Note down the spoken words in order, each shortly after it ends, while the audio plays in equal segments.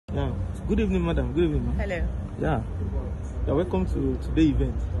Good evening, madam. Good evening, ma'am. Hello. Yeah. Yeah, welcome to today's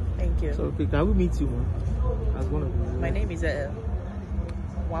event. Thank you. So, okay, can we meet you, ma'am? As one of the... My name is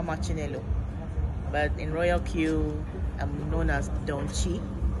Wama Chinelo, but in Royal Q, I'm known as Don Chi.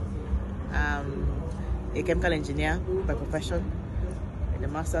 A chemical engineer by profession, and a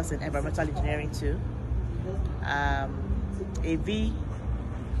master's in environmental engineering too. A V3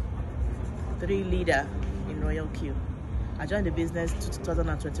 leader in Royal Q. I joined the business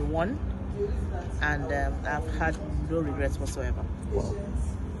 2021, and I've had no regrets whatsoever. Wow.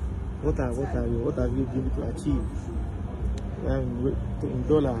 What have you been able to achieve in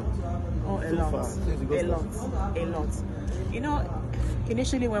dollars? Oh, a lot. You know,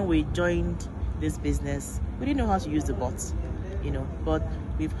 initially when we joined this business, we didn't know how to use the bots, but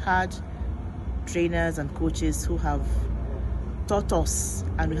we've had trainers and coaches who have taught us,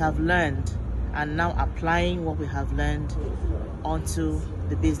 and we have learned, and now applying what we have learned onto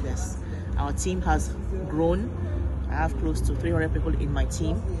the business. Our team has grown. I have close to 300 people in my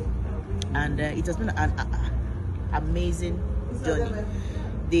team, and it has been an amazing journey.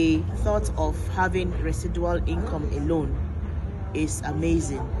 The thought of having residual income alone is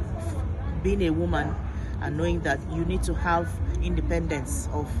amazing. Being a woman and knowing that you need to have independence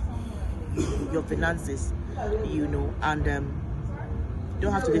of your finances, and you don't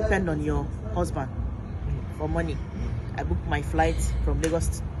have to depend on your husband for money. I booked my flight from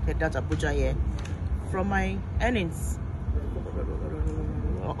Lagos to Abuja here from my earnings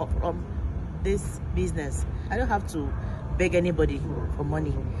from this business. I don't have to beg anybody for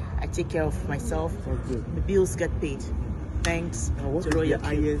money. I take care of myself. The bills get paid. Thanks to Royal Q. Your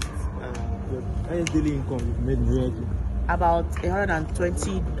highest daily income you've made in Royal Q? About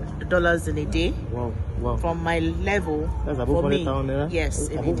 $120 in a day. Wow. From my level. That's above 100,000 naira? Yes,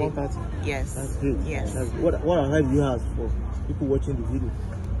 above 130. Yes. That's great. Yes. What advice do you have for people watching the video?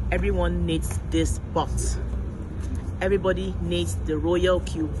 Everyone needs this bot. Everybody needs the Royal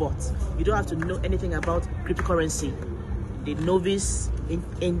Q bot. You don't have to know anything about cryptocurrency. The novice,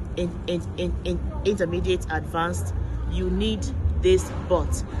 intermediate, advanced, you need this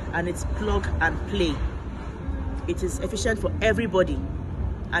bot, and it's plug and play. It is efficient for everybody,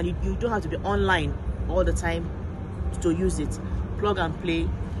 and you don't have to be online all the time to use it. Plug and play,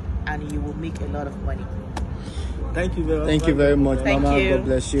 and you will make a lot of money. Thank you very much. Thank you very much, Thank Mama. you. God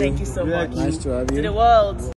bless you. Thank you so much. Nice to have you. To the world.